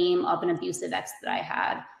the name of an abusive ex that I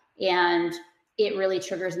had, and it really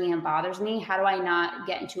triggers me and bothers me. How do I not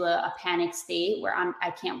get into a panic state where I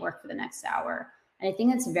can't work for the next hour? And I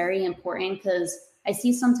think it's very important because I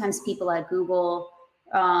see sometimes people at Google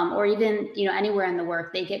or even, anywhere in the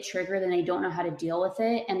work, they get triggered and they don't know how to deal with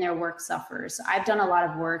it and their work suffers. So I've done a lot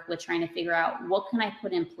of work with trying to figure out what can I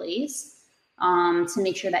put in place to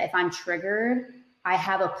make sure that if I'm triggered, I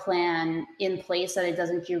have a plan in place so that it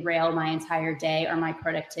doesn't derail my entire day or my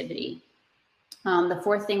productivity. The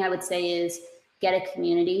fourth thing I would say is get a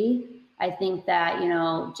community. I think that, you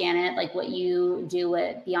know, Janet, like what you do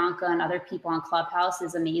with Bianca and other people on Clubhouse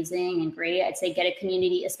is amazing and great. I'd say get a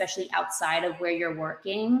community, especially outside of where you're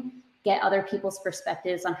working. Get other people's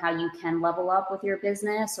perspectives on how you can level up with your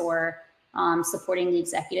business or supporting the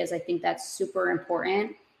executives. I think that's super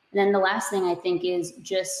important. And then the last thing I think is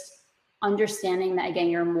just understanding that, again,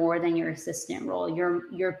 you're more than your assistant role.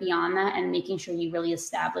 You're beyond that, and making sure you really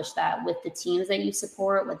establish that with the teams that you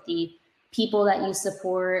support, with the people that you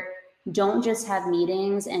support. Don't just have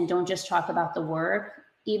meetings and don't just talk about the work.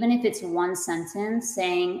 Even if it's one sentence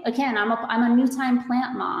saying, again, I'm a new time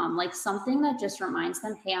plant mom, like something that just reminds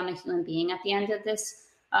them, hey, I'm a human being at the end of this.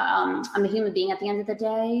 I'm a human being at the end of the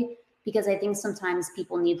day, because I think sometimes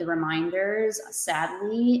people need the reminders,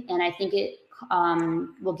 sadly, and I think it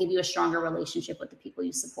will give you a stronger relationship with the people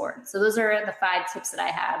you support. So those are the 5 tips that I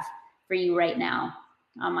have for you right now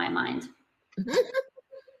on my mind.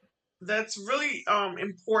 That's really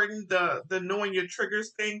important, the knowing your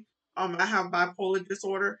triggers thing. I have bipolar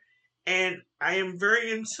disorder, and I am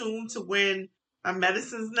very in tune to when my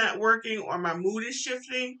medicine's not working or my mood is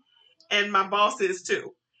shifting, and my boss is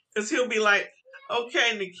too. Because he'll be like,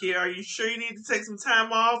 okay, Nakia, are you sure you need to take some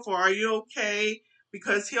time off, or are you okay?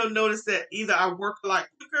 Because he'll notice that either I work a lot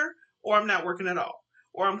quicker or I'm not working at all,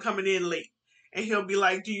 or I'm coming in late. And he'll be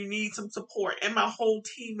like, do you need some support? And my whole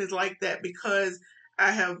team is like that because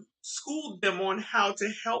I have schooled them on how to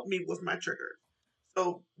help me with my triggers.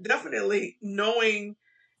 So definitely knowing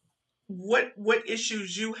what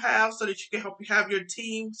issues you have so that you can have your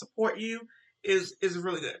team support you is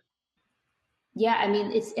really good. Yeah, I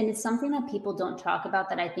mean, it's something that people don't talk about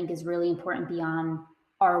that I think is really important beyond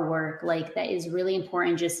our work. Like that is really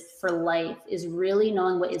important just for life, is really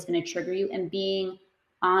knowing what is going to trigger you and being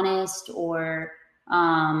honest or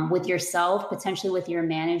with yourself, potentially with your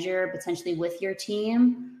manager, potentially with your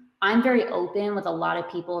team. I'm very open with a lot of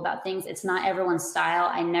people about things. It's not everyone's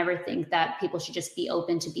style. I never think that people should just be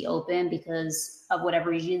open to be open because of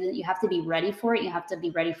whatever reason. You have to be ready for it. You have to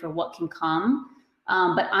be ready for what can come.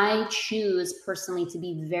 But I choose personally to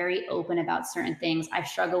be very open about certain things. I've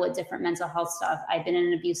struggled with different mental health stuff. I've been in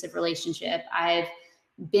an abusive relationship. I've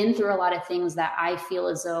been through a lot of things that I feel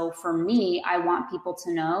as though for me, I want people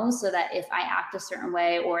to know so that if I act a certain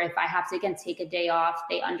way or if I have to, again, take a day off,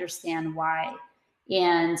 they understand why.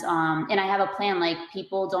 And I have a plan. Like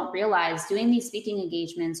people don't realize doing these speaking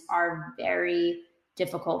engagements are very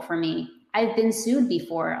difficult for me. I've been sued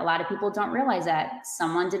before. A lot of people don't realize that.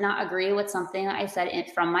 Someone did not agree with something I said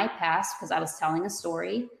from my past because I was telling a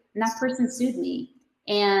story, and that person sued me.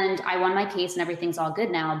 And I won my case and everything's all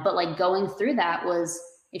good now. But like going through that was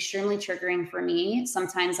extremely triggering for me.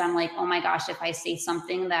 Sometimes I'm like, oh my gosh, if I say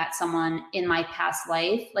something that someone in my past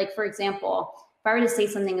life, like for example, if I were to say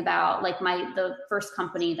something about like the first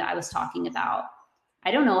company that I was talking about, I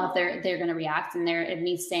don't know if they're going to react, and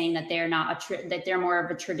me saying that they're not that they're more of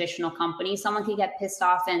a traditional company. Someone could get pissed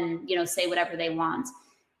off and say whatever they want.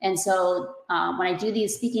 And so when I do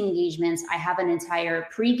these speaking engagements, I have an entire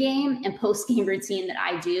pre-game and post-game routine that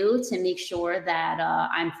I do to make sure that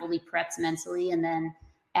I'm fully prepped mentally, and then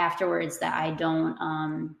afterwards that I don't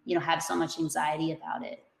have so much anxiety about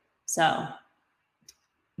it. So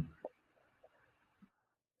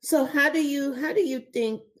how do you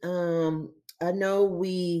think? I know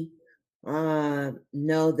we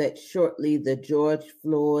know that shortly the George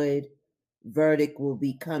Floyd verdict will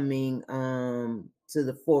be coming to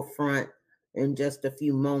the forefront in just a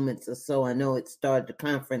few moments or so. I know the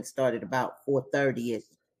conference started about 4:30ish.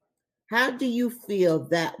 How do you feel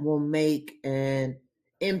that will make an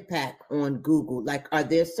impact on Google? Like, are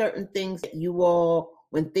there certain things that you all,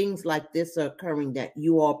 when things like this are occurring, that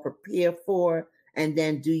you all prepare for? And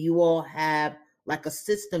then do you all have like a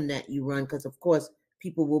system that you run? Because of course,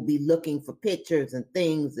 people will be looking for pictures and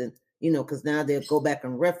things, and because now they'll go back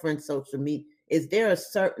and reference social media. Is there a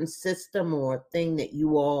certain system or thing that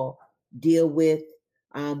you all deal with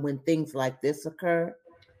when things like this occur?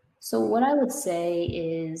 So what I would say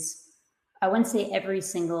is, I wouldn't say every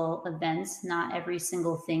single event, not every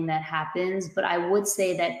single thing that happens, but I would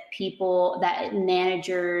say that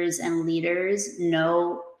managers and leaders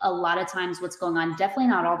know a lot of times what's going on. Definitely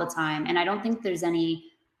not all the time. And I don't think there's any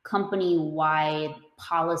company-wide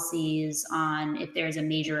policies on if there's a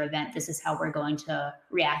major event, this is how we're going to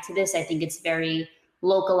react to this. I think it's very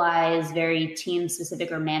localized, very team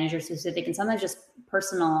specific or manager specific, and sometimes just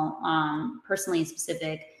personally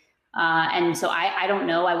specific. And so I don't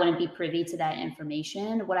know, I wouldn't be privy to that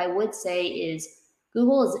information. What I would say is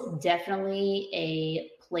Google is definitely a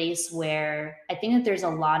place where I think that there's a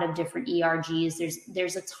lot of different ERGs.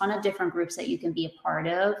 There's a ton of different groups that you can be a part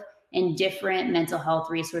of, and different mental health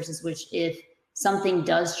resources, which if something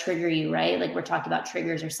does trigger you, right? Like we're talking about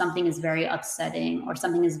triggers, or something is very upsetting, or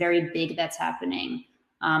something is very big that's happening,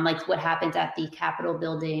 like what happened at the Capitol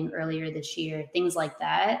building earlier this year, things like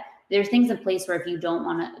that. There's things in place where if you don't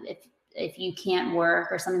want to, if you can't work,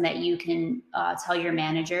 or something that you can tell your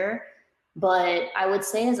manager. But I would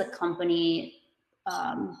say as a company,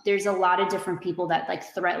 there's a lot of different people that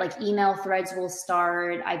like email threads will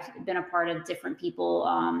start. I've been a part of different people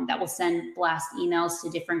that will send blast emails to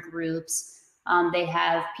different groups. They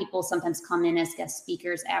have people sometimes come in as guest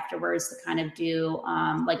speakers afterwards to kind of do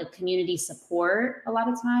like a community support. A lot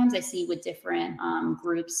of times I see with different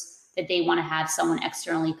groups that they want to have someone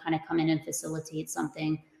externally kind of come in and facilitate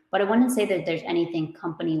something. But I wouldn't say that there's anything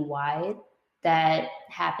company-wide that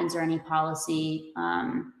happens, or any policy.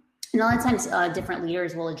 And a lot of times different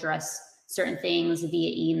leaders will address certain things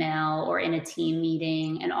via email or in a team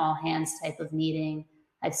meeting, an all hands type of meeting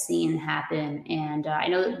I've seen happen. And I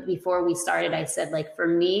know before we started, I said, like, for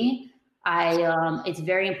me, it's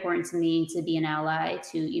very important to me to be an ally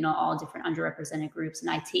to, you know, all different underrepresented groups.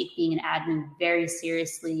 And I take being an admin very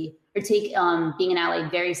seriously, or take being an ally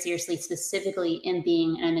very seriously, specifically in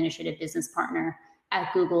being an administrative business partner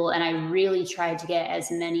at Google. And I really tried to get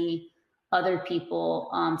as many other people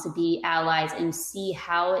to be allies and see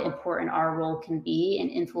how important our role can be in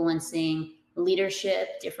influencing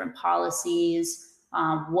leadership, different policies,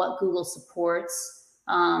 what Google supports.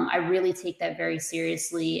 I really take that very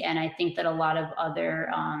seriously. And I think that a lot of other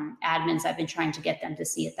admins, I've been trying to get them to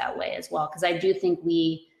see it that way as well. Because I do think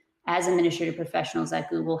we, as administrative professionals at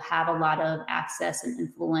Google, have a lot of access and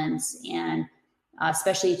influence, and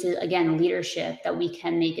especially to, again, leadership, that we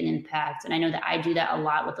can make an impact. And I know that I do that a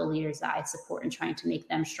lot with the leaders that I support, and trying to make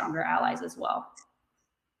them stronger allies as well.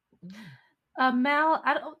 Mal,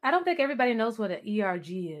 I don't think everybody knows what an ERG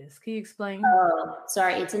is. Can you explain? Oh,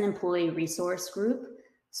 sorry. It's an employee resource group.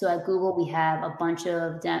 So at Google, we have a bunch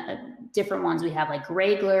of different ones. We have like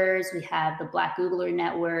Graglers, we have the Black Googler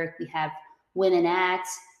Network, we have Women Act,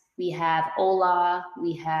 we have OLA,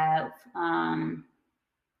 we have, oh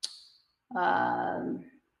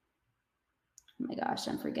my gosh,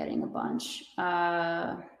 I'm forgetting a bunch.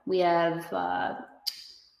 We have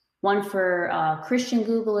one for Christian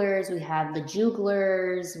Googlers, we have the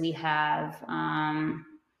Juglers, we have a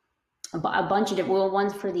bunch of different,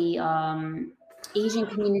 ones for the Asian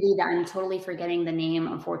community that I'm totally forgetting the name.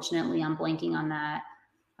 Unfortunately, I'm blanking on that.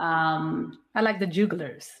 I like the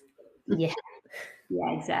Juglers. Yeah,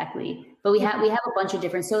 exactly. But we have a bunch of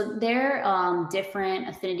different. So there are different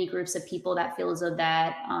affinity groups of people that feel as though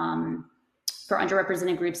that for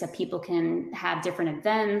underrepresented groups, that people can have different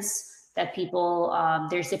events, that people,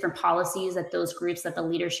 there's different policies that those groups, that the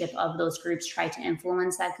leadership of those groups try to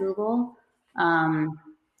influence at Google.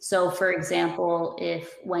 So for example,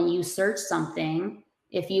 when you search something,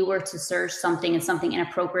 if you were to search something and something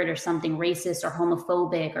inappropriate or something racist or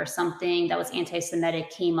homophobic or something that was anti-Semitic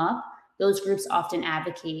came up, those groups often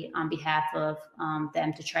advocate on behalf of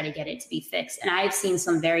them to try to get it to be fixed. And I've seen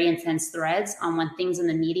some very intense threads on when things in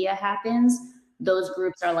the media happens, those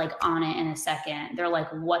groups are like on it in a second. They're like,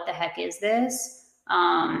 what the heck is this?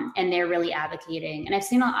 And they're really advocating. And I've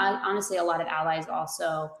seen, honestly, a lot of allies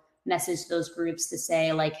also message those groups to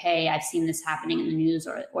say like, hey, I've seen this happening in the news,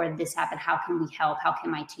 or this happened. How can we help? How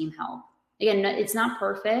can my team help? Again, it's not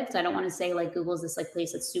perfect. I don't want to say like Google's this like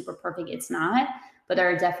place that's super perfect. It's not, but there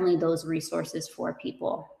are definitely those resources for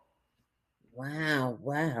people. Wow.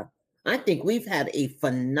 I think we've had a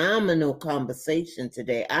phenomenal conversation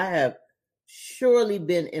today. I have surely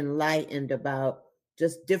been enlightened about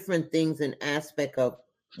just different things and aspect of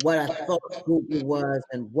what I thought Google was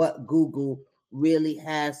and what Google really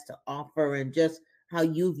has to offer, and just how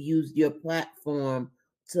you've used your platform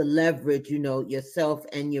to leverage, you know, yourself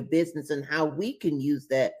and your business, and how we can use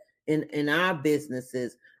that in our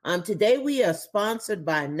businesses. Today we are sponsored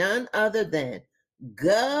by none other than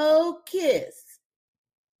GoKiss.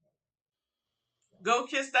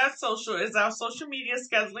 GoKiss.social is our social media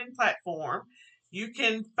scheduling platform. You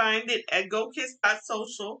can find it at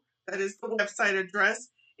GoKiss.social. That is the website address.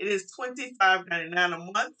 It is $25.99 a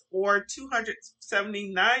month, or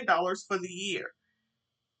 $279 for the year.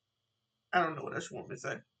 I don't know what else you want me to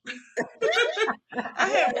say. I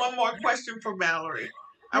had one more question for Mallory.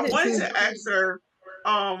 I wanted to ask her,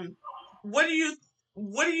 what do you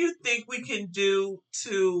think we can do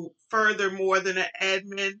to further more than an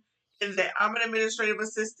admin? In that I'm an administrative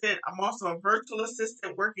assistant. I'm also a virtual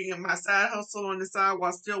assistant working in my side hustle on the side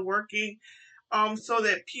while still working, so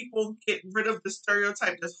that people get rid of the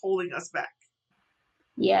stereotype that's holding us back.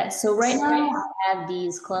 Yeah, so right now I have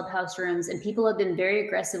these clubhouse rooms, and people have been very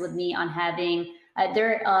aggressive with me on having,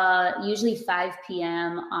 they're usually 5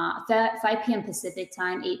 p.m. 5 p.m. Pacific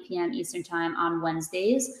time, 8 p.m. Eastern time on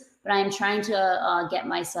Wednesdays, but I'm trying to get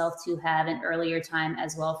myself to have an earlier time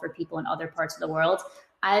as well for people in other parts of the world.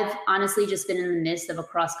 I've honestly just been in the midst of a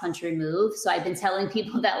cross-country move, so I've been telling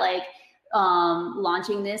people that like,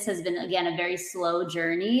 launching this has been, again, a very slow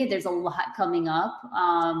journey. There's a lot coming up,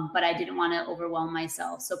 but I didn't want to overwhelm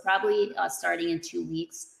myself. So probably starting in 2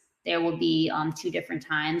 weeks, there will be 2 different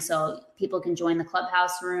times. So people can join the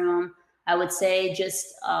clubhouse room. I would say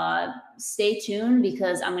just stay tuned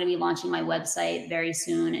because I'm going to be launching my website very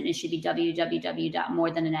soon, and it should be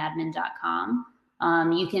www.morethananadmin.com.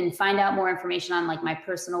 You can find out more information on like my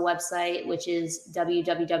personal website, which is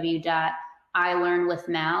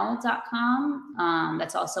www.ilearnwithmal.com.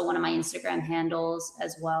 That's also one of my Instagram handles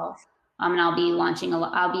as well. And I'll be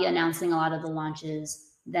announcing a lot of the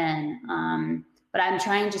launches then. But I'm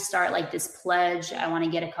trying to start like this pledge. I want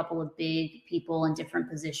to get a couple of big people in different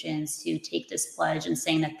positions to take this pledge and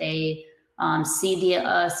saying that they see the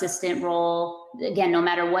assistant role, again, no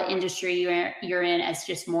matter what industry you're in, as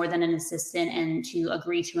just more than an assistant, and to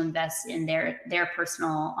agree to invest in their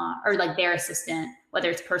personal or like their assistant, whether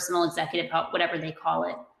it's personal, executive help, whatever they call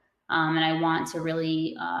it. And I want to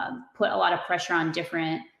really put a lot of pressure on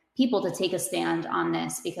different people to take a stand on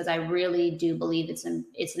this, because I really do believe it's an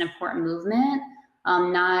important movement.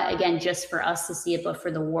 Not, again, just for us to see it, but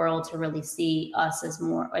for the world to really see us as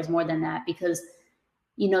more than that. Because,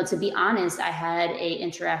 you know, to be honest, I had a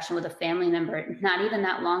interaction with a family member not even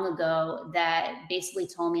that long ago that basically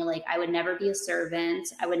told me like I would never be a servant.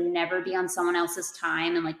 I would never be on someone else's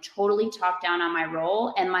time, and like totally talk down on my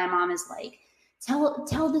role. And my mom is like,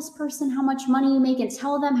 tell this person how much money you make and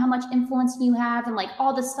tell them how much influence you have and like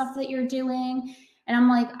all the stuff that you're doing. And I'm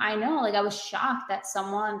like, I know, like I was shocked that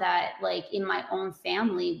someone that like in my own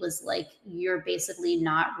family was like, you're basically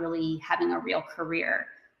not really having a real career.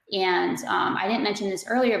 And I didn't mention this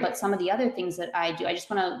earlier, but some of the other things that I do, I just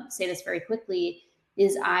want to say this very quickly,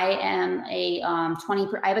 is I am I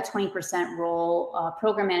have a 20% role,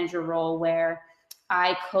 program manager role, where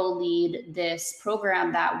I co-lead this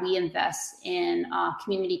program that we invest in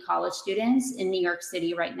community college students in New York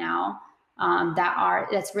City right now.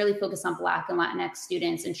 That's really focused on Black and Latinx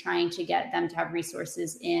students and trying to get them to have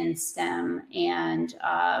resources in STEM. And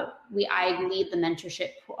I lead the mentorship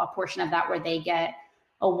portion of that, where they get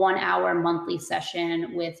a 1-hour monthly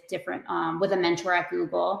session with with a mentor at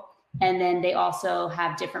Google. And then they also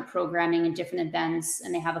have different programming and different events,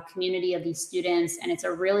 and they have a community of these students. And it's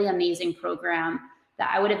a really amazing program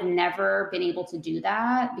that I would have never been able to do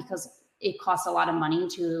that because it costs a lot of money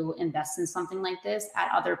to invest in something like this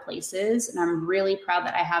at other places. And I'm really proud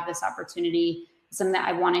that I have this opportunity, something that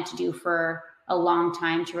I wanted to do for a long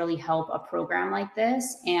time, to really help a program like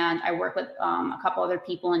this. And I work with a couple other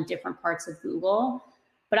people in different parts of Google.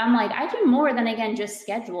 But I'm like, I do more than, again, just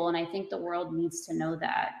schedule. And I think the world needs to know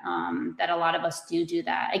that, that a lot of us do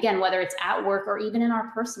that. Again, whether it's at work or even in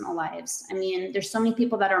our personal lives. I mean, there's so many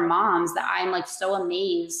people that are moms that I'm like so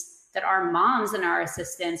amazed that are moms and are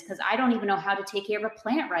assistants, because I don't even know how to take care of a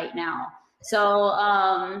plant right now. So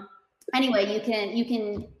anyway, you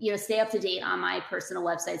can stay up to date on my personal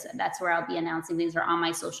websites. That's where I'll be announcing things, or on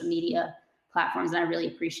my social media platforms. And I really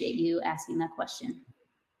appreciate you asking that question.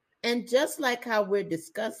 And just like how we're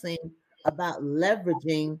discussing about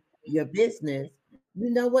leveraging your business,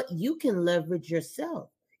 you know what? You can leverage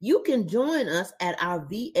yourself. You can join us at our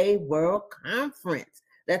VA World Conference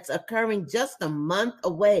that's occurring just a month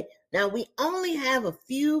away. Now, we only have a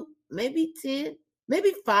few, maybe 10,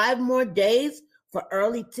 maybe 5 more days for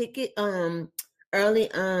early ticket, what's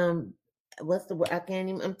the word?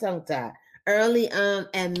 I'm tongue-tied. Early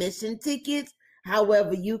admission tickets.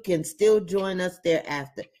 However, you can still join us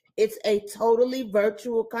thereafter. It's a totally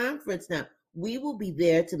virtual conference now. We will be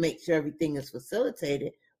there to make sure everything is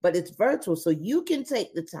facilitated, but it's virtual. So you can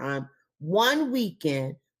take the time one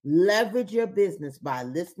weekend, leverage your business by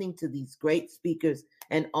listening to these great speakers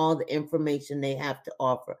and all the information they have to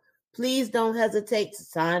offer. Please don't hesitate to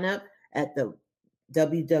sign up at the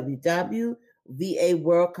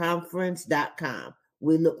www.vaworldconference.com.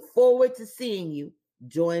 We look forward to seeing you.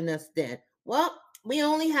 Join us then. Well, we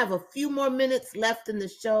only have a few more minutes left in the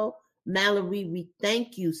show. Mallory, we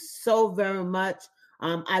thank you so very much.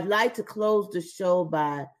 I'd like to close the show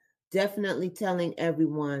by definitely telling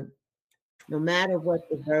everyone, no matter what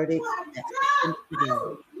the verdict,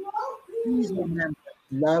 please remember,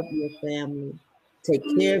 love your family, take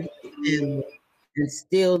care of your family, and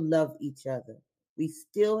still love each other. We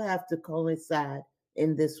still have to coincide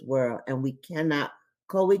in this world, and we cannot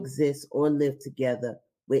coexist or live together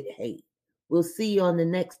with hate. We'll see you on the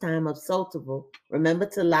next time of Soultable. Remember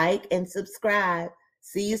to like and subscribe.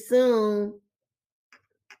 See you soon.